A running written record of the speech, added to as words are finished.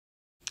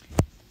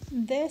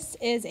This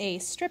is a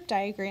strip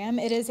diagram.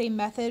 It is a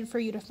method for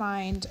you to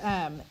find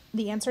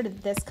the answer to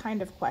this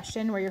kind of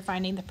question where you're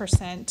finding the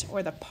percent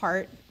or the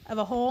part of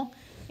a whole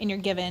and you're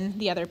given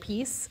the other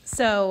piece.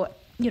 So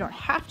you don't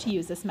have to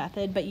use this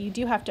method, but you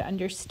do have to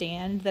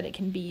understand that it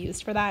can be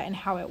used for that and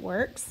how it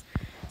works.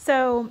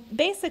 So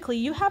basically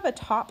you have a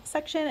top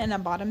section and a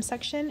bottom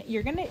section.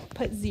 You're going to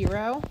put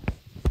 0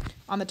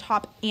 on the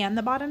top and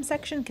the bottom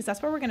section because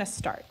that's where we're going to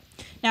start.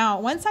 Now,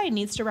 one side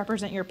needs to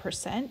represent your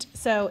percent.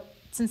 So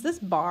since this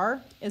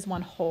bar is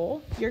one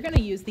whole, you're going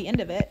to use the end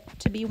of it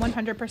to be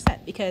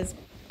 100% because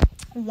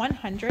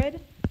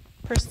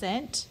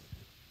 100%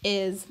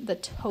 is the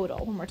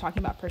total when we're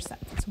talking about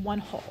percent. It's one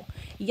whole.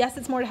 Yes,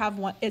 it's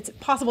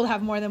possible to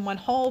have more than one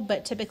whole,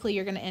 but typically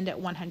you're going to end at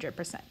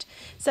 100%.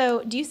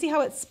 So do you see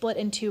how it's split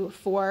into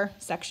 4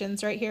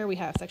 sections right here? We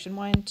have section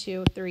 1,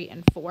 2, 3,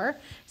 and 4.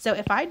 So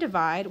if I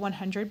divide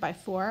 100 by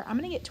 4, I'm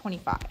going to get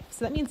 25.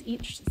 So that means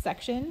each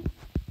section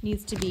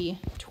needs to be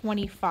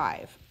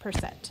 25%.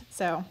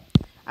 So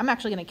I'm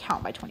actually going to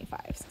count by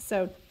 25s.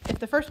 So if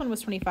the first one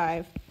was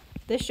 25,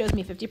 this shows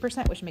me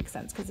 50%, which makes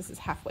sense because this is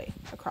halfway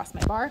across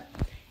my bar.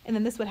 And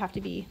then this would have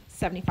to be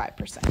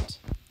 75%.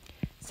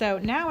 So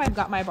now I've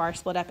got my bar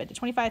split up into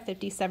 25,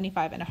 50,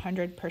 75, and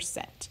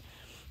 100%.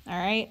 All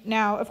right.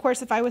 Now, of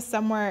course, if I was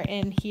somewhere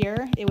in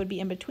here, it would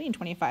be in between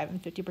 25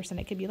 and 50%.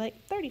 It could be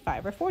like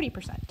 35 or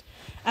 40%.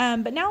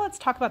 But now let's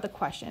talk about the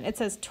question. It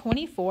says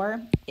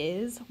 24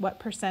 is what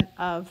percent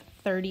of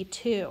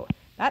 32?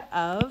 That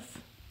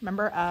of,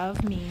 remember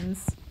of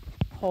means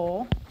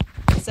whole.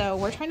 So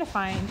we're trying to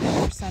find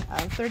the percent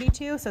of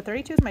 32. So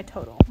 32 is my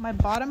total. My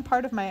bottom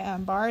part of my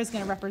bar is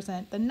going to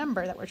represent the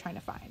number that we're trying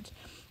to find.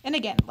 And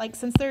again, like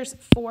since there's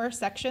 4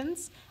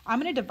 sections,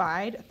 I'm going to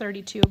divide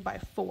 32 by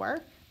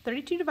 4.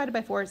 32 divided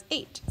by 4 is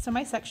 8. So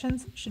my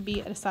sections should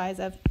be at a size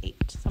of 8.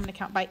 So I'm going to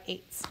count by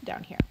 8s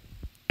down here.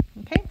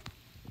 Okay?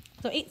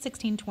 So 8,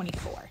 16,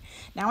 24.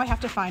 Now I have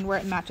to find where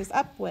it matches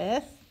up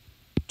with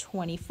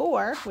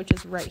 24, which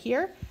is right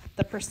here.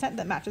 The percent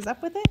that matches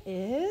up with it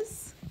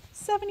is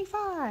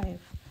 75.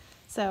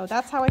 So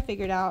that's how I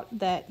figured out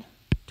that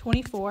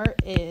 24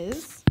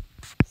 is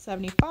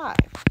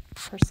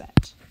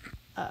 75%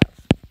 of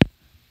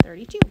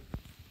 32.